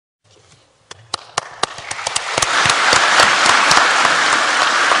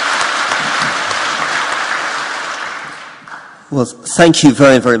Well, thank you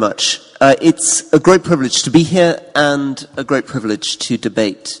very, very much. It's a great privilege to be here and a great privilege to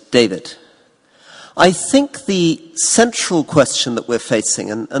debate David. I think the central question that we're facing,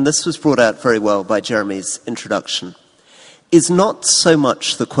 and this was brought out very well by Jeremy's introduction, is not so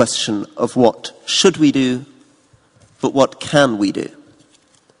much the question of what should we do, but what can we do.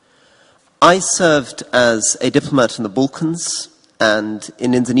 I served as a diplomat in the Balkans and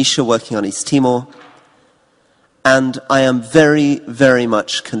in Indonesia working on East Timor, and I am very, very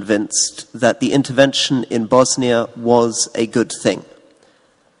much convinced that the intervention in Bosnia was a good thing.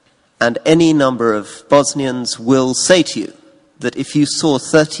 And any number of Bosnians will say to you that if you saw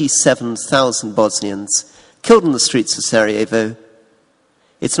 37,000 Bosnians killed in the streets of Sarajevo,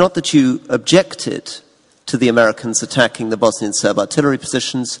 it's not that you objected to the Americans attacking the Bosnian Serb artillery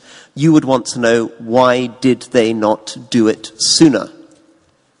positions. You would want to know, why did they not do it sooner?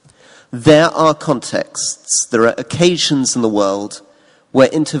 There are contexts, there are occasions in the world where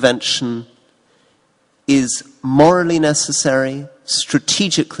intervention is morally necessary,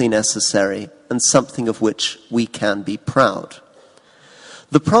 strategically necessary, and something of which we can be proud.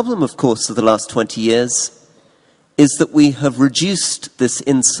 The problem, of course, of the last 20 years is that we have reduced this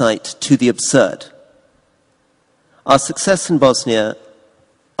insight to the absurd. Our success in Bosnia,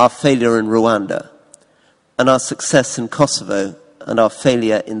 our failure in Rwanda, and our success in Kosovo, and our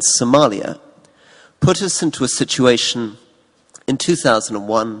failure in Somalia put us into a situation in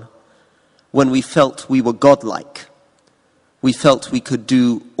 2001 when we felt we were godlike. We felt we could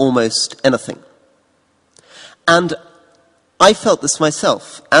do almost anything. And I felt this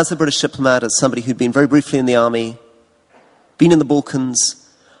myself as a British diplomat, as somebody who'd been very briefly in the army, been in the Balkans.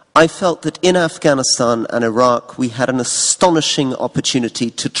 I felt that in Afghanistan and Iraq we had an astonishing opportunity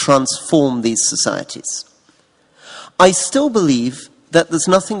to transform these societies. I still believe that there's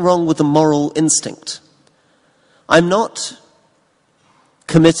nothing wrong with the moral instinct. I'm not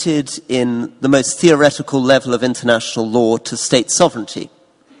committed in the most theoretical level of international law to state sovereignty.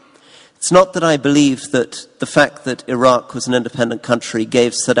 It's not that I believe that the fact that Iraq was an independent country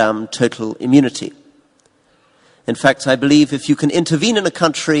gave Saddam total immunity. In fact, I believe if you can intervene in a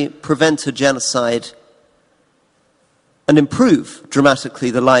country, prevent a genocide, and improve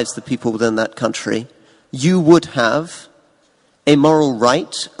dramatically the lives of the people within that country, you would have a moral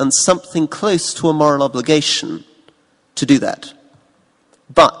right and something close to a moral obligation to do that.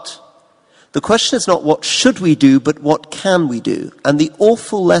 But the question is not what should we do, but what can we do? And the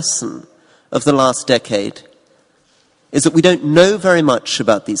awful lesson of the last decade is that we don't know very much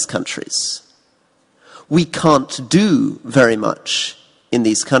about these countries. We can't do very much in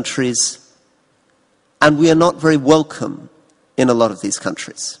these countries, and we are not very welcome in a lot of these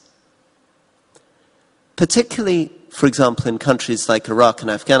countries. Particularly, for example, in countries like Iraq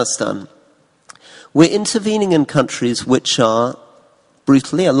and Afghanistan, we're intervening in countries which are,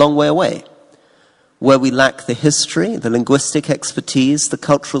 brutally, a long way away, where we lack the history, the linguistic expertise, the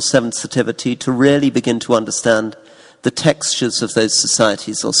cultural sensitivity to really begin to understand the textures of those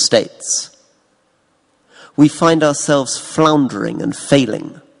societies or states. We find ourselves floundering and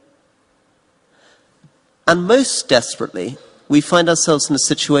failing. And most desperately, we find ourselves in a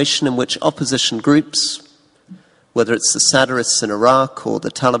situation in which opposition groups, whether it's the Sadrists in Iraq or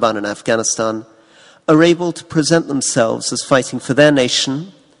the Taliban in Afghanistan, are able to present themselves as fighting for their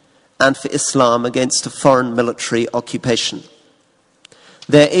nation and for Islam against a foreign military occupation.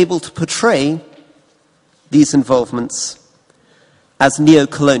 They're able to portray these involvements as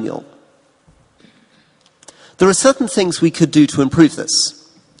neo-colonial. There are certain things we could do to improve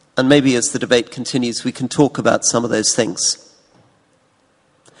this, and maybe as the debate continues we can talk about some of those things.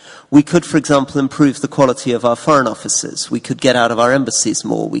 We could, for example, improve the quality of our foreign offices. We could get out of our embassies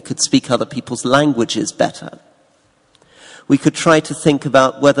more. We could speak other people's languages better. We could try to think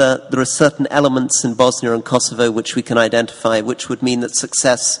about whether there are certain elements in Bosnia and Kosovo which we can identify which would mean that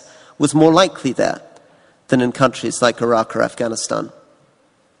success was more likely there than in countries like Iraq or Afghanistan.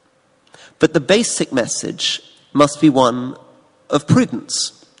 But the basic message must be one of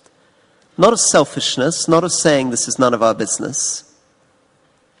prudence, not of selfishness, not of saying this is none of our business,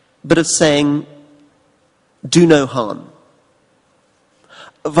 but of saying, do no harm,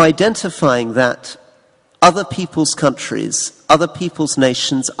 of identifying that other people's countries, other people's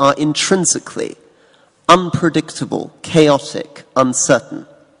nations are intrinsically unpredictable, chaotic, uncertain,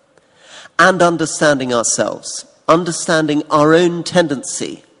 and understanding ourselves, understanding our own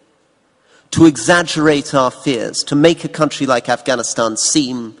tendency to exaggerate our fears, to make a country like Afghanistan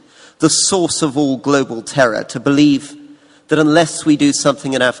seem the source of all global terror, to believe that unless we do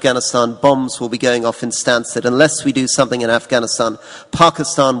something in Afghanistan, bombs will be going off in Stansted. Unless we do something in Afghanistan,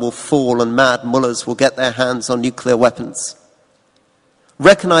 Pakistan will fall and mad mullahs will get their hands on nuclear weapons.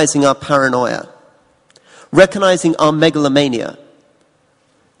 recognizing our paranoia, recognizing our megalomania,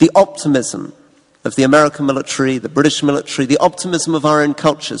 the optimism of the American military, the British military, the optimism of our own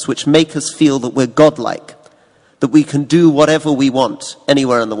cultures, which make us feel that we're godlike, that we can do whatever we want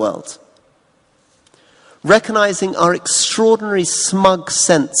anywhere in the world. Recognizing our extraordinary smug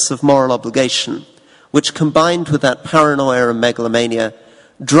sense of moral obligation, which combined with that paranoia and megalomania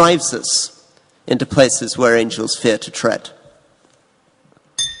drives us into places where angels fear to tread.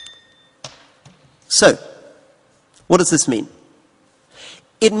 So, what does this mean?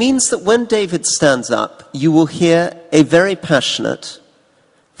 It means that when David stands up, you will hear a very passionate,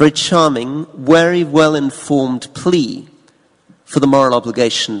 very charming, very well-informed plea for the moral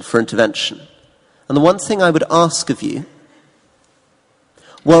obligation for intervention. And the one thing I would ask of you,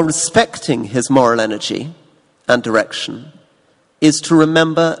 while respecting his moral energy and direction, is to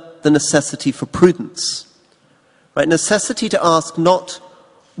remember the necessity for prudence. Right? Necessity to ask not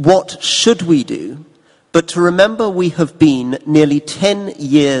what should we do, but to remember we have been nearly 10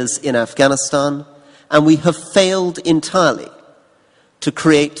 years in Afghanistan and we have failed entirely to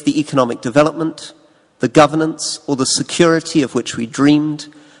create the economic development, the governance, or the security of which we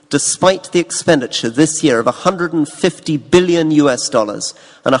dreamed, despite the expenditure this year of $150 billion US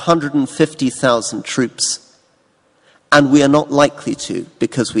and 150,000 troops. And we are not likely to,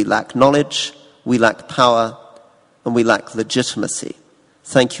 because we lack knowledge, we lack power, and we lack legitimacy.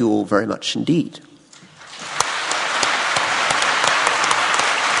 Thank you all very much indeed.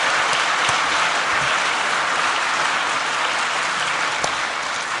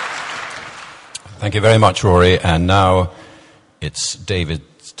 Thank you very much, Rory. And now it's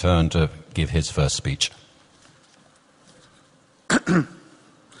David's turn to give his first speech.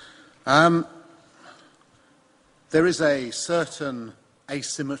 There is a certain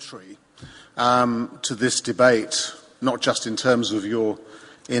asymmetry to this debate, not just in terms of your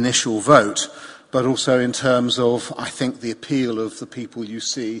initial vote, but also in terms of, I think, the appeal of the people you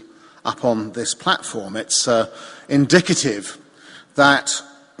see up on this platform. It's indicative that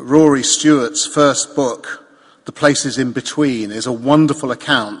Rory Stewart's first book, The Places in Between, is a wonderful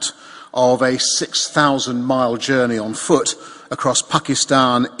account of a 6,000-mile journey on foot across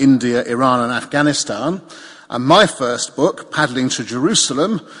Pakistan, India, Iran and Afghanistan. And my first book, Paddling to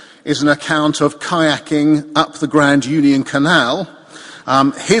Jerusalem, is an account of kayaking up the Grand Union Canal.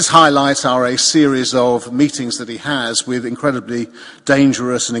 His highlights are a series of meetings that he has with incredibly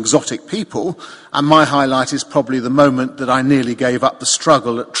dangerous and exotic people, and my highlight is probably the moment that I nearly gave up the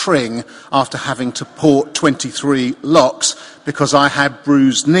struggle at Tring after having to port 23 locks because I had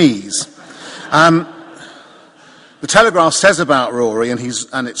bruised knees. The Telegraph says about Rory, and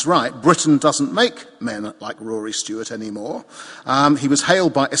it's right, Britain doesn't make men like Rory Stewart anymore. He was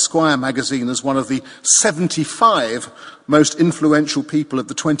hailed by Esquire magazine as one of the 75 most influential people of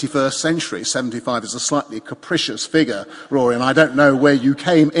the 21st century. 75 is a slightly capricious figure, Rory, and I don't know where you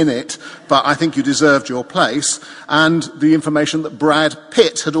came in it, but I think you deserved your place. And the information that Brad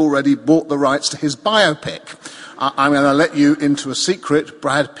Pitt had already bought the rights to his biopic. I'm going to let you into a secret.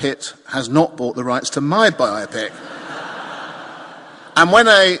 Brad Pitt has not bought the rights to my biopic. And when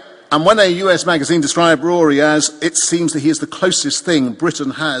a US magazine described Rory as, it seems that he is the closest thing Britain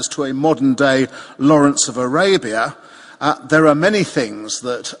has to a modern-day Lawrence of Arabia, there are many things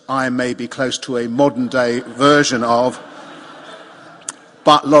that I may be close to a modern-day version of,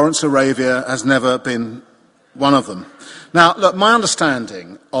 but Lawrence of Arabia has never been one of them. Now, look, my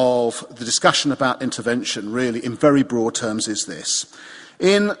understanding of the discussion about intervention, really, in very broad terms, is this.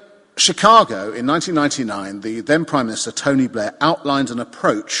 In Chicago, in 1999, the then Prime Minister, Tony Blair, outlined an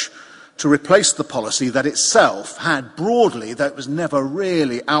approach to replace the policy that itself had broadly, though it was never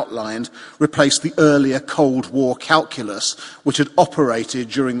really outlined, replaced the earlier Cold War calculus, which had operated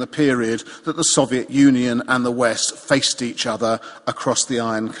during the period that the Soviet Union and the West faced each other across the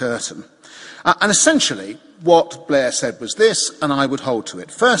Iron Curtain. And essentially, what Blair said was this, and I would hold to it.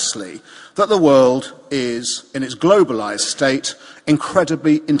 Firstly, that the world is, in its globalised state,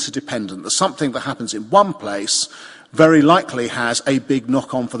 incredibly interdependent. That something that happens in one place very likely has a big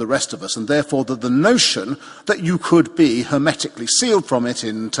knock-on for the rest of us, and therefore that the notion that you could be hermetically sealed from it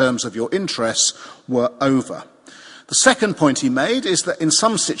in terms of your interests were over. The second point he made is that in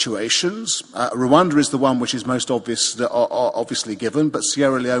some situations, Rwanda is the one which is most obviously given, but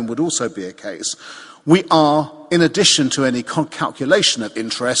Sierra Leone would also be a case. We are, in addition to any calculation of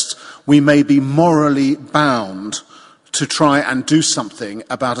interests, we may be morally bound to try and do something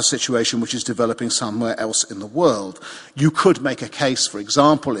about a situation which is developing somewhere else in the world. You could make a case, for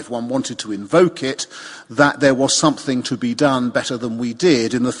example, if one wanted to invoke it, that there was something to be done better than we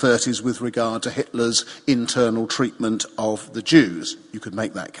did in the 30s with regard to Hitler's internal treatment of the Jews. You could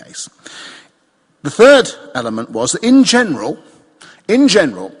make that case. The third element was that in general,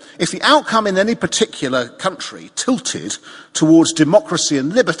 if the outcome in any particular country tilted towards democracy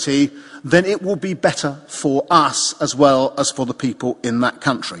and liberty, then it will be better for us as well as for the people in that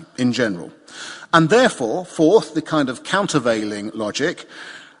country, in general. And therefore, fourth, the kind of countervailing logic,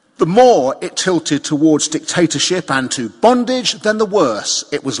 the more it tilted towards dictatorship and to bondage, then the worse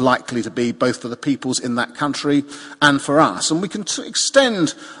it was likely to be, both for the peoples in that country and for us. And we can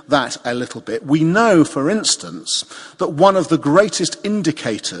extend that a little bit. We know, for instance, that one of the greatest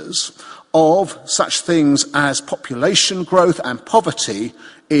indicators of such things as population growth and poverty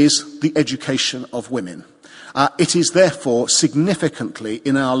is the education of women. It is therefore significantly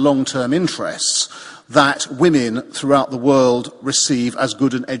in our long-term interests that women throughout the world receive as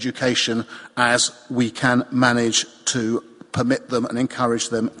good an education as we can manage to permit them and encourage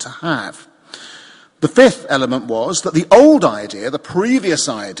them to have. The fifth element was that the old idea, the previous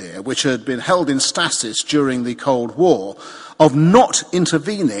idea, which had been held in stasis during the Cold War, of not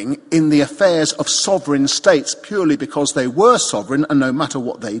intervening in the affairs of sovereign states purely because they were sovereign and no matter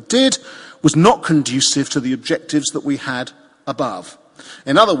what they did, was not conducive to the objectives that we had above.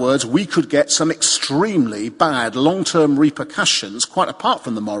 In other words, we could get some extremely bad long-term repercussions, quite apart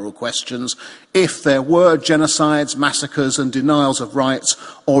from the moral questions, if there were genocides, massacres and denials of rights,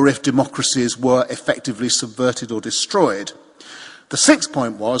 or if democracies were effectively subverted or destroyed. The sixth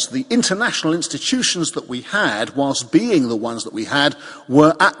point was the international institutions that we had, whilst being the ones that we had,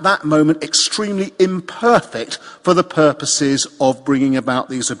 were at that moment extremely imperfect for the purposes of bringing about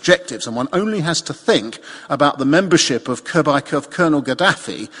these objectives. And one only has to think about the membership of Colonel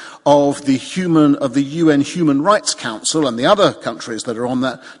Gaddafi of the UN Human Rights Council and the other countries that are on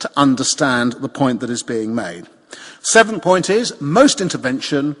that to understand the point that is being made. Seventh point is, most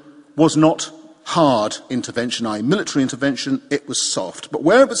intervention was not hard intervention, i.e. military intervention, it was soft. But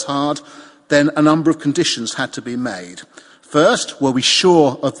where it was hard, then a number of conditions had to be made. First, were we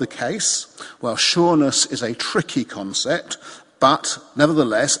sure of the case? Well, sureness is a tricky concept, but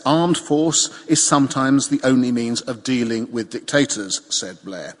nevertheless, armed force is sometimes the only means of dealing with dictators, said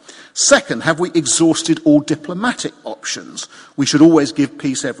Blair. Second, have we exhausted all diplomatic options? We should always give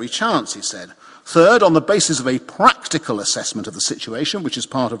peace every chance, he said. Third, on the basis of a practical assessment of the situation, which is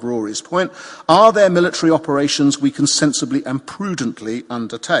part of Rory's point, are there military operations we can sensibly and prudently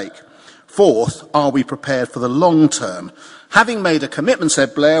undertake? Fourth, are we prepared for the long term? Having made a commitment,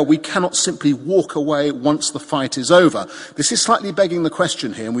 said Blair, we cannot simply walk away once the fight is over. This is slightly begging the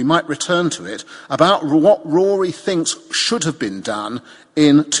question here, and we might return to it, about what Rory thinks should have been done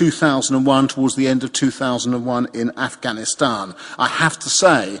in 2001, towards the end of 2001 in Afghanistan. I have to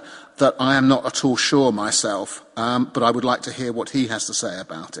say that I am not at all sure myself, but I would like to hear what he has to say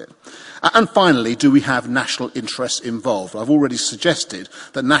about it. And finally, do we have national interests involved? I've already suggested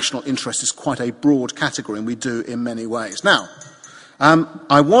that national interest is quite a broad category, and we do in many ways. Now,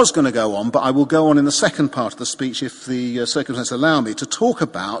 I was going to go on, but I will go on in the second part of the speech, if the circumstances allow me, to talk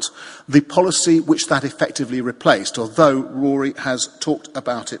about the policy which that effectively replaced, although Rory has talked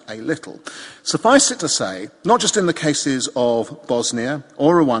about it a little. Suffice it to say, not just in the cases of Bosnia,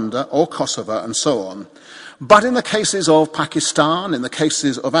 or Rwanda, or Kosovo, and so on, but in the cases of Pakistan, in the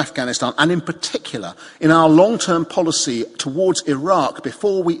cases of Afghanistan, and in particular in our long-term policy towards Iraq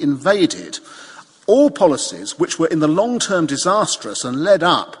before we invaded, all policies which were in the long term disastrous and led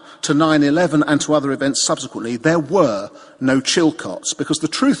up to 9/11 and to other events subsequently, there were no Chilcots, because the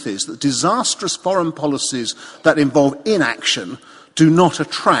truth is that disastrous foreign policies that involve inaction do not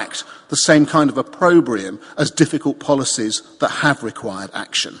attract the same kind of opprobrium as difficult policies that have required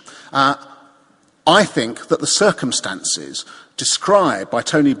action. I think that the circumstances described by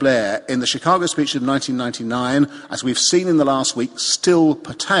Tony Blair in the Chicago speech of 1999, as we've seen in the last week, still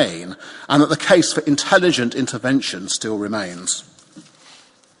pertain, and that the case for intelligent intervention still remains.